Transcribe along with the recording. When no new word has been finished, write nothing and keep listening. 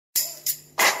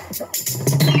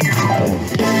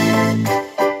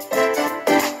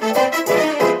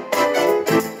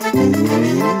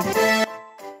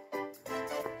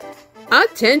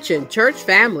Attention, church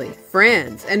family,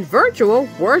 friends, and virtual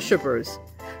worshipers.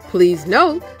 Please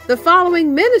note the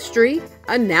following ministry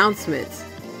announcements.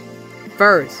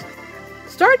 First,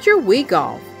 start your week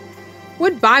off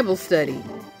with Bible study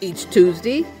each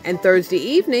Tuesday and Thursday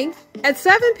evening at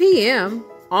 7 p.m.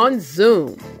 on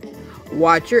Zoom.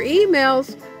 Watch your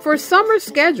emails for summer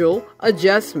schedule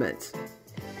adjustments.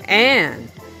 And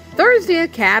Thursday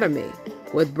Academy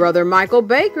with Brother Michael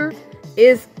Baker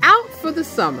is out for the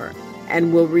summer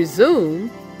and will resume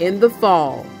in the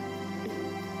fall.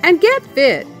 And get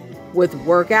fit with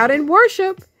Workout and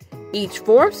Worship each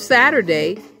fourth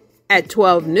Saturday at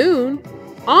 12 noon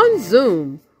on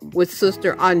Zoom with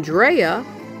Sister Andrea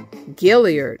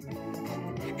Gilliard.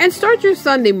 And start your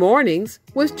Sunday mornings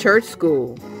with church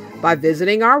school by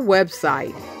visiting our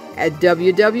website at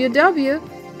www.orfb.org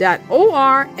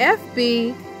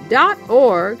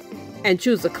and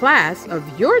choose a class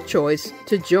of your choice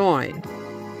to join.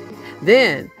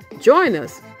 Then join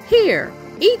us here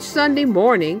each Sunday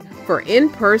morning for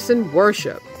in-person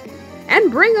worship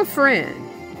and bring a friend.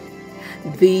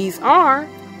 These are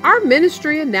our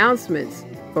ministry announcements.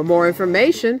 For more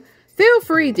information, feel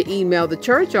free to email the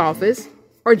church office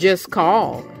or just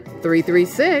call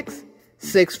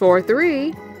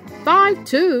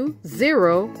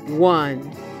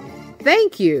 336-643-5201.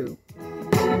 Thank you.